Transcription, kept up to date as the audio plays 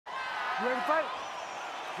You ready to fight?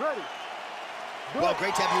 Ready. Well,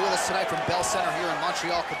 great to have you with us tonight from Bell Center here in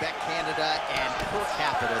Montreal, Quebec, Canada. And per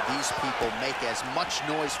capita, these people make as much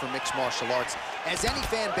noise for mixed martial arts as any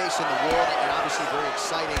fan base in the world, and obviously very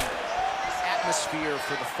exciting atmosphere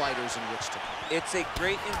for the fighters in which to come. It's a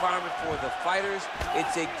great environment for the fighters.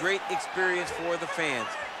 It's a great experience for the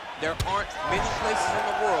fans. There aren't many places in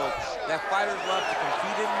the world that fighters love to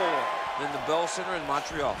compete in more than the Bell Center in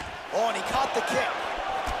Montreal. Oh, and he caught the kick.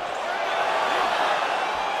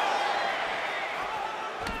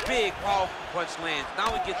 Big, powerful punch lands.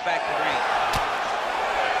 Now he gets back to range.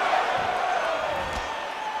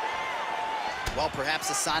 Well, perhaps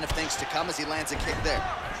a sign of things to come as he lands a kick there.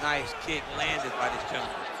 Nice kick landed by this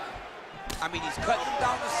gentleman. I mean, he's cutting him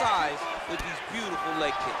down to size with these beautiful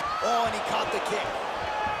leg kicks. Oh, and he caught the kick.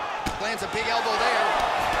 Lands a big elbow there.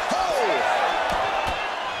 Oh!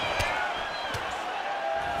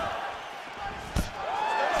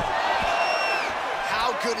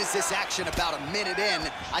 Good is this action about a minute in?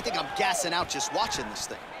 I think I'm gassing out just watching this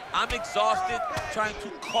thing. I'm exhausted trying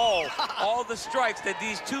to call all the strikes that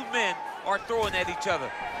these two men are throwing at each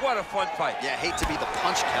other. What a fun fight. Yeah, hate to be the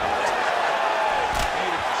punch counter.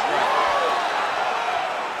 Beautiful strike.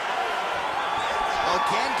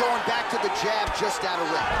 Again, going back to the jab just out of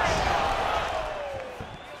range.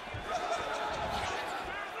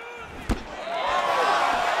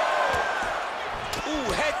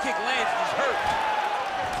 Ooh, head kick lands and he's hurt.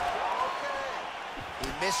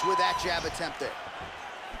 Missed with that jab attempt there.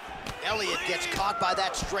 Elliott gets caught by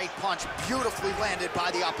that straight punch, beautifully landed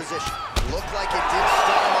by the opposition. Looked like it did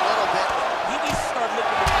stun him a little bit. He needs to start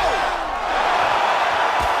looking at the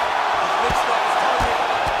He's mixed up his target.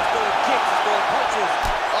 He's throwing kicks, he's throwing punches.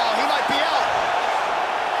 Oh, he might be out.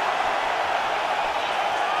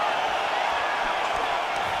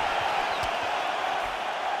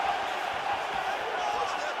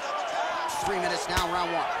 Three minutes now,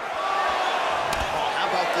 round one.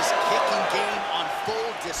 About this kicking game on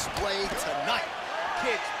full display tonight.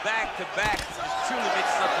 Kicks back to back. This truly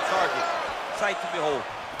mixes up the target. Sight to behold.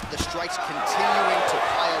 The strikes continuing to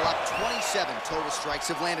pile up. 27 total strikes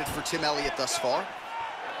have landed for Tim Elliott thus far.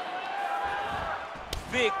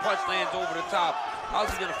 Big punch lands over the top.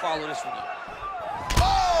 How's he gonna follow this one up?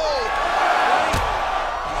 Oh!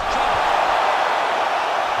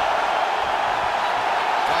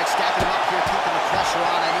 All right, stacking him up here, keeping the pressure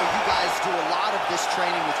on. I know you guys do a lot of this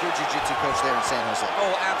training with your jiu-jitsu coach there in San Jose.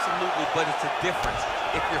 Oh, absolutely, but it's a difference.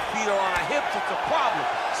 If your feet are on our hips, it's a problem.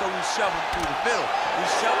 So we shove them through the middle. We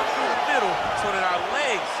shove them through the middle so that our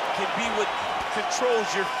legs can be what controls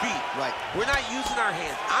your feet. Right. We're not using our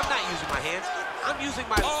hands. I'm not using my hands. I'm using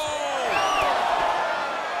my...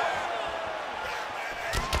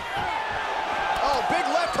 Oh, big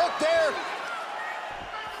left hook there.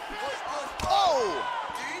 Oh!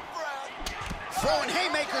 Throwing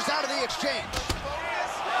haymakers out of the exchange.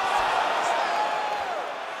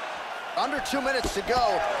 Under 2 minutes to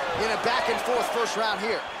go in a back-and-forth first round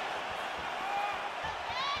here.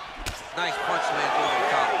 Nice punch lands over the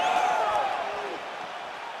top.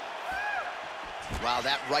 Wow,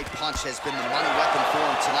 that right punch has been the money weapon for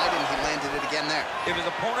him tonight, and he landed it again there. If his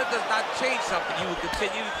opponent does not change something, he will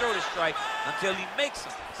continue to throw the strike until he makes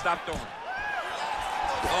him stop throwing.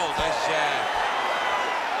 Oh, nice jab.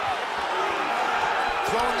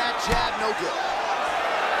 Throwing that jab, no good.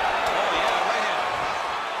 Oh, yeah, right hand.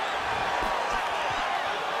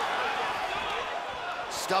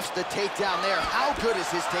 Stuffs the takedown there. How good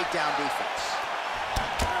is his takedown defense?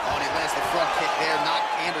 Oh, and he lands the front kick there. Not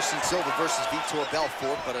Anderson Silva versus Vitor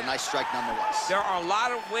Belfort, but a nice strike nonetheless. There are a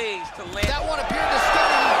lot of ways to land. That one appeared to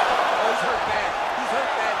stun him. Oh, he's hurt bad. He's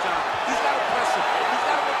hurt bad, John. He's got to press him. He's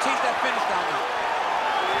got to go chase that finish down now.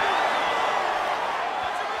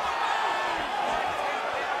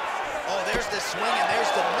 There's the swing, and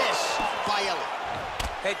there's the miss by Elliott.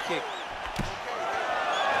 Head kick.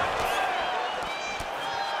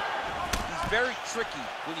 He's very tricky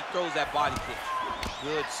when he throws that body kick.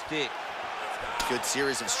 Good stick. Good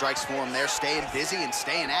series of strikes for him there, staying busy and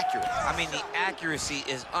staying accurate. I mean, the accuracy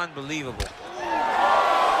is unbelievable.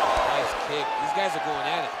 Nice kick. These guys are going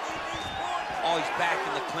at it. Oh, he's back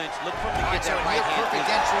in the clinch. Look for him to get that right hand. Perfect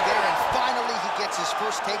entry there, and finally he gets his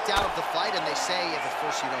first takedown of the fight, and they say if at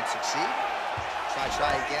first you don't succeed,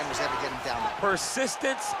 try again. Was ever get him down there.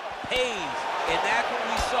 Persistence pays, and that's what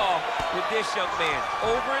we saw with this young man.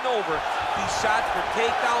 Over and over, he shot for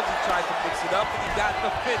takedowns, he tried to mix it up, and he got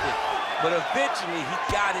defended. But eventually, he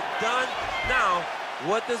got it done. Now,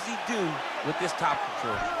 what does he do with this top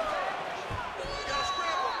control?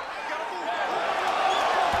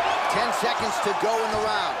 10 seconds to go in the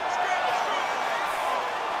round.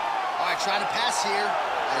 All right, trying to pass here.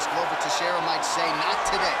 as Glover Teixeira might say, not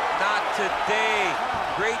today. Not today.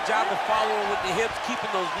 Great job of following with the hips,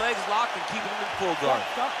 keeping those legs locked and keeping them in full guard.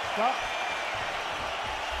 Stop.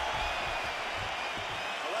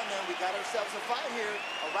 All right, man, we got ourselves a fight here.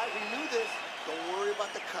 All right, we knew this. Don't worry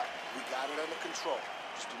about the cut. We got it under control.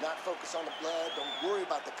 Just do not focus on the blood. Don't worry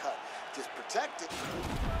about the cut. Just protect it.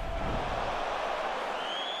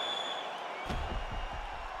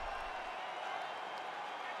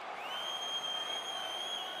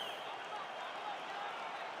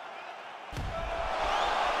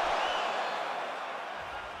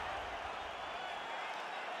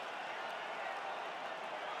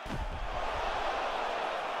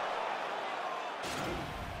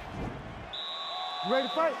 You ready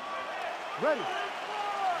to fight? Ready.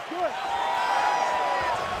 Do it.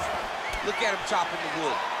 Look at him chopping the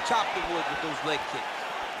wood. Chop the wood with those leg kicks.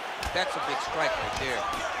 That's a big strike right there.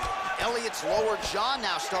 Elliott's lower jaw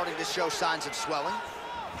now starting to show signs of swelling.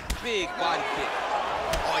 Big body kick.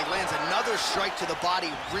 Oh, he lands another strike to the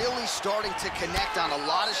body, really starting to connect on a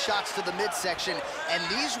lot of shots to the midsection, and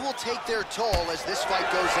these will take their toll as this fight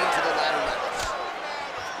goes into the latter rounds.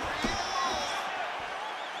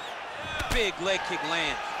 Big leg kick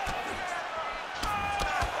lands.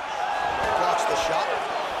 Blocks the shot.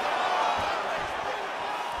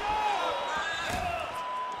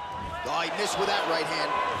 Oh, he missed with that right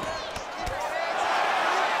hand.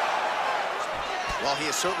 Well, he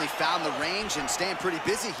has certainly found the range and staying pretty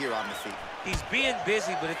busy here on the feet. He's being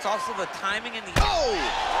busy, but it's also the timing and the... Oh!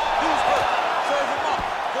 Dude's hurt. Serve him up.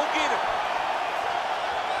 Go get him.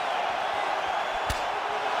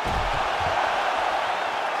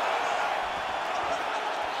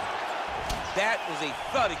 That was a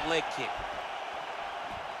thudding leg kick.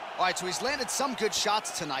 All right, so he's landed some good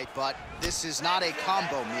shots tonight, but this is not a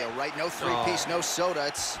combo meal, right? No three-piece, no soda.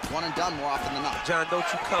 It's one and done more often than not. John, don't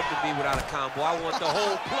you come to me without a combo. I want the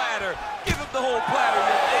whole platter. Give him the whole platter,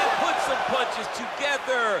 and put some punches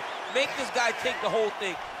together. Make this guy take the whole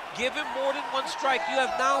thing. Give him more than one strike. You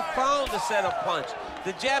have now found the setup punch.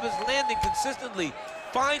 The jab is landing consistently.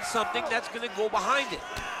 Find something that's going to go behind it.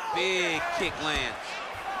 Big kick lands.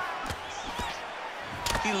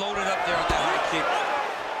 He loaded up there on that high kick.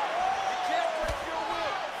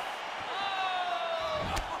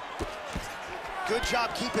 Good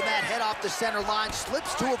job keeping that head off the center line.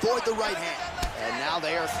 Slips to avoid the right hand. And now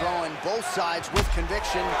they are throwing both sides with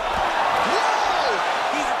conviction. Whoa!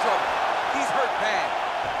 He's in trouble. He's hurt bad.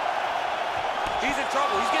 He's in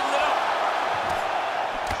trouble. He's getting lit up.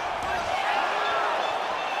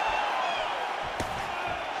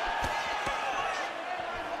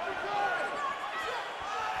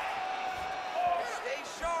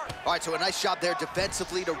 All right, so a nice job there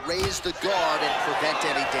defensively to raise the guard and prevent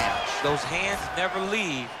any damage. Those hands never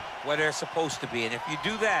leave where they're supposed to be. And if you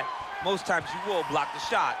do that, most times you will block the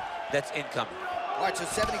shot that's incoming. All right, so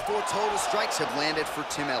 74 total strikes have landed for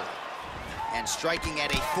Tim Elliott. And striking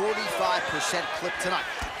at a 45% clip tonight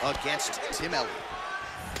against Tim Elliott.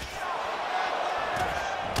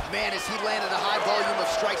 Man, as he landed a high volume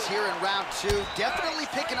of strikes here in round two, definitely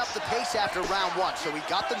picking up the pace after round one. So he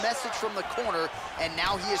got the message from the corner, and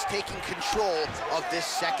now he is taking control of this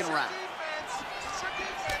second round.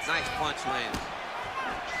 Nice punch lands.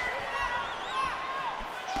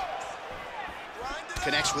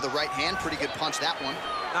 Connects with a right hand, pretty good punch that one.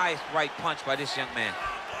 Nice right punch by this young man.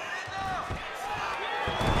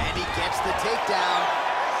 And he gets the takedown.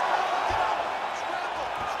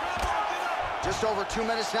 Just over 2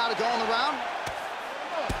 minutes now to go in the round.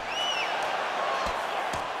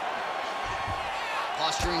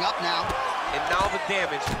 Posturing up now. And now the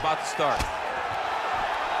damage is about to start.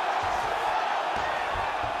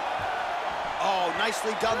 Oh,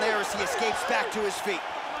 nicely done there as he escapes back to his feet.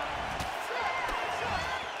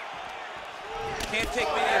 Can't take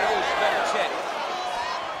many of those, better check.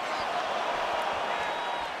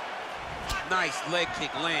 Nice leg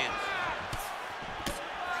kick lands.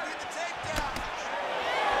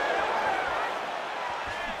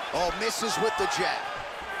 Oh, misses with the jab.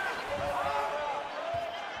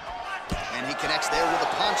 And he connects there with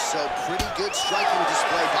a punch, so pretty good striking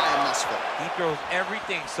display by him thus far. He throws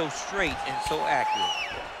everything so straight and so accurate.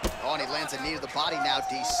 Oh, and he lands a knee to the body now,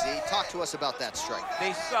 DC. Talk to us about that strike.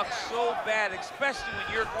 They suck so bad, especially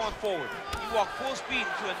when you're going forward. You walk full speed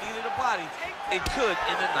into a knee to the body, it could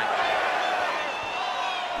end the night.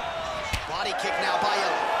 Body kick now by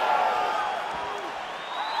Elliott.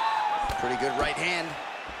 Pretty good right hand.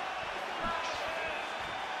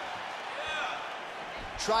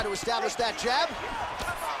 Try to establish that jab.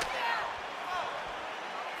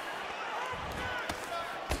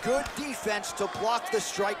 Good defense to block the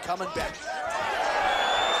strike coming back.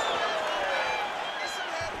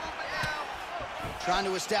 Trying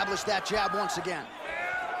to establish that jab once again.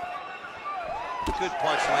 Good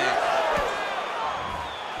punch, Lance.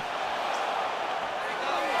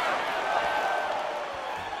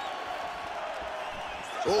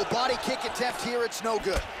 Oh, body kick attempt here, it's no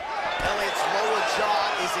good. Elliott's lower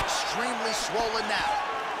jaw is extremely swollen now.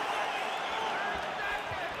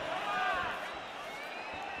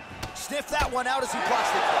 Sniff that one out as he blocks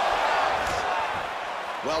the kick.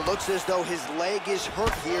 Well, looks as though his leg is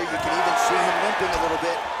hurt here. You can even see him limping a little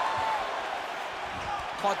bit.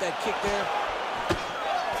 Caught that kick there.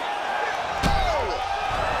 Oh!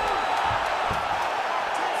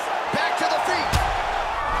 Back to the feet.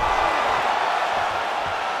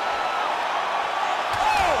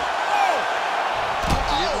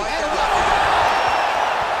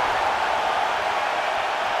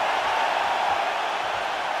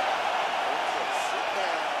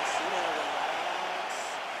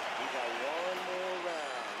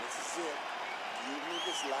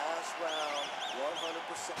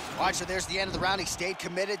 All right, so there's the end of the round. He stayed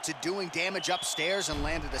committed to doing damage upstairs and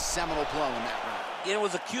landed a seminal blow in that round. It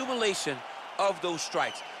was accumulation of those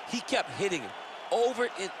strikes. He kept hitting him over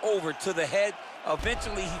and over to the head.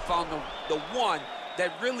 Eventually, he found the one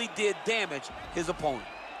that really did damage his opponent.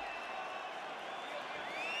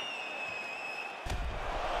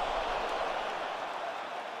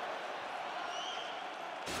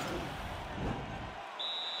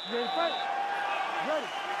 Ready, fight. Ready.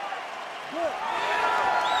 Good.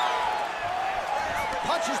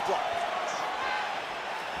 Punches blocked.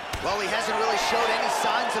 Well, he hasn't really showed any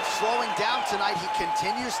signs of slowing down tonight. He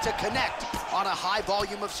continues to connect on a high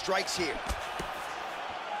volume of strikes here.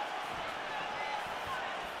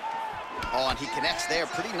 Oh, and he connects there.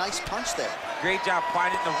 Pretty nice punch there. Great job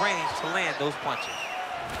finding the range to land those punches.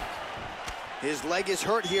 His leg is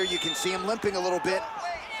hurt here. You can see him limping a little bit.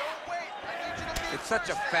 It's such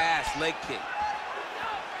a fast leg kick.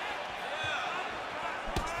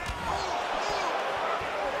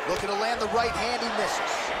 Looking to land the right hand, he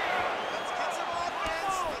misses.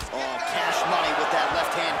 Oh, cash money with that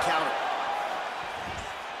left hand counter.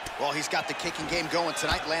 Well, he's got the kicking game going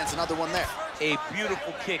tonight. Lands another one there. A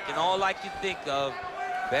beautiful kick, and all I can think of,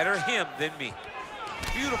 better him than me.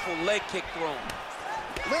 Beautiful leg kick thrown.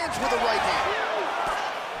 Lands with the right hand.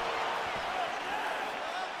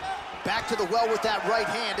 Back to the well with that right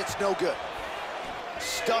hand, it's no good.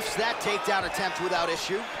 Stuffs that takedown attempt without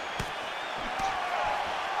issue.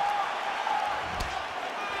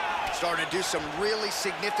 Starting to do some really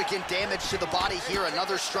significant damage to the body here.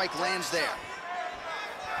 Another strike lands there.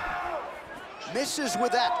 Misses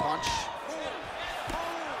with that punch.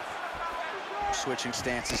 Switching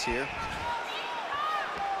stances here.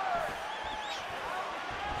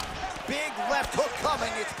 Big left hook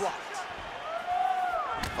coming, it's blocked.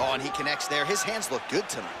 Oh, and he connects there. His hands look good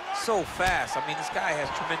tonight. So fast. I mean, this guy has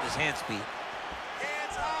tremendous hand speed.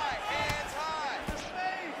 Hands high, hands high.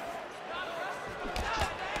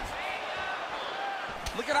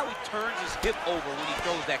 Look at how he turns his hip over when he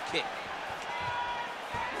throws that kick.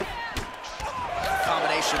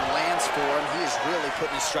 Combination lands for him. He is really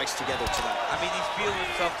putting his strikes together tonight. I mean, he's feeling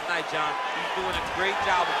himself tonight, John. He's doing a great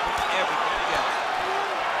job of putting everything together.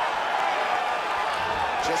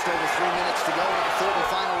 Just over 3 minutes to go in the third and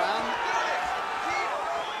final round.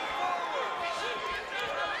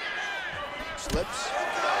 Slips.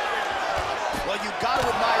 Well, you've got to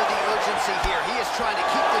admire the urgency here. He is trying to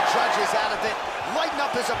keep the judges out of it, lighten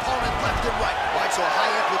up his opponent left and right. All right, so a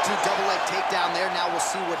high-amplitude double-leg takedown there. Now we'll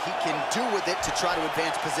see what he can do with it to try to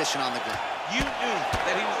advance position on the ground. You knew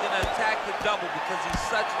that he was going to attack the double because he's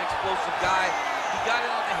such an explosive guy. He got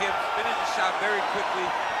it on the hip, finished the shot very quickly.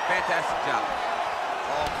 Fantastic job.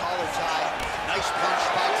 Oh, collar tie. Nice punch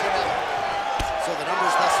by Tim Elliott. So the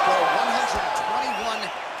numbers thus far, 121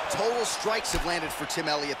 total strikes have landed for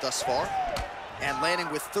Tim Elliott thus far, and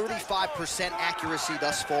landing with 35% accuracy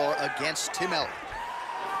thus far against Tim Elliott.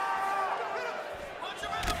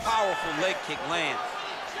 Powerful leg kick lands.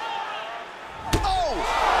 Oh!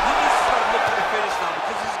 He needs to start looking to finish now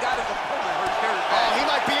because he's got his opponent hurt very bad. Oh, he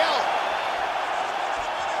might be out.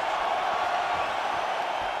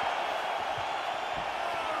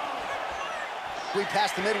 We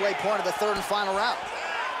passed the midway point of the third and final round.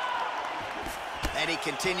 And he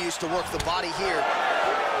continues to work the body here.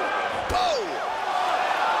 Oh!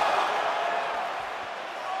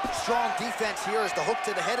 Strong defense here as the hook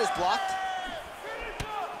to the head is blocked.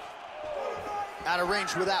 Out of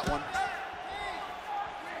range with that one.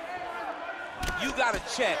 You got to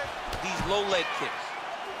check these low leg kicks.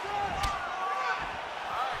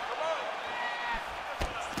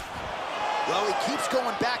 Well, he keeps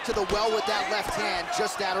going back to the well with that left hand,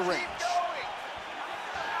 just out of range.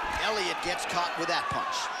 Elliott gets caught with that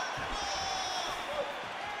punch.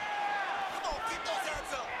 Come on, keep those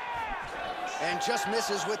hands up. And just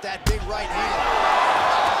misses with that big right hand.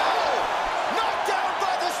 Oh! Knocked down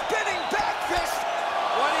by the spinning back fist.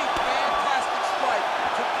 What a fantastic strike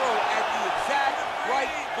to throw at the exact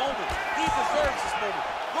right moment. He deserves this moment.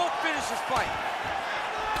 Go finish his fight.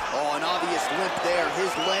 Oh, an obvious limp there.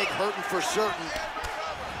 His leg hurting for certain.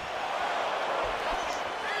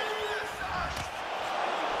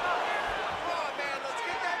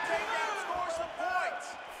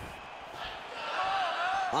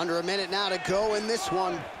 Under a minute now to go in this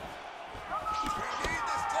one.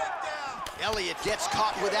 Elliott gets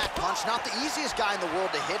caught with that punch. Not the easiest guy in the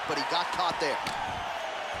world to hit, but he got caught there.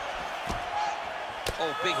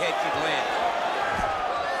 Oh, big head kick lands.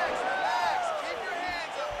 Relax. Keep your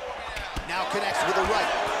hands up for me now. Now connects with a right.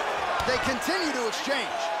 They continue to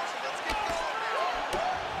exchange.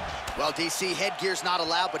 Well, DC, headgear's not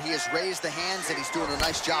allowed, but he has raised the hands, and he's doing a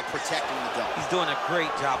nice job protecting the dome. He's doing a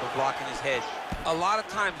great job of blocking his head. A lot of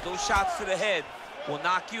times, those shots to the head will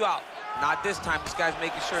knock you out. Not this time. This guy's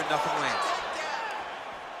making sure nothing lands.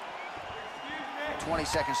 20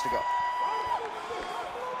 seconds to go.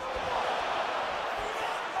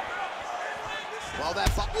 Well, that...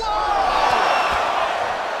 Whoa!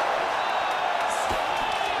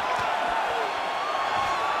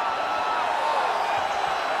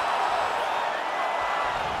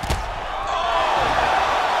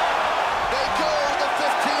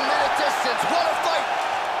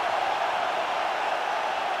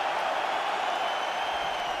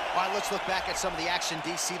 All right, let's look back at some of the action,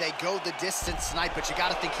 DC. They go the distance tonight, but you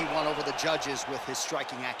got to think he won over the judges with his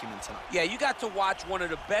striking acumen tonight. Yeah, you got to watch one of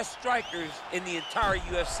the best strikers in the entire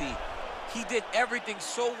UFC. He did everything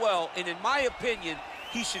so well, and in my opinion,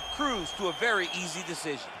 he should cruise to a very easy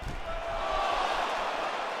decision.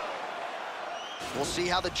 We'll see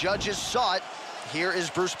how the judges saw it. Here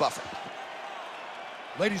is Bruce Buffer.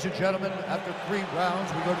 Ladies and gentlemen, after 3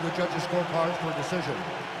 rounds, we go to the judges' scorecards for a decision.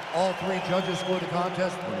 All 3 judges scored the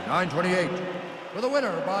contest 29-28. For the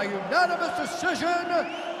winner by unanimous decision,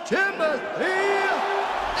 Tim Elliott.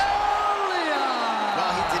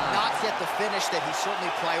 Well, he did not get the finish that he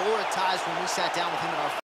certainly prioritized when we sat down with him in our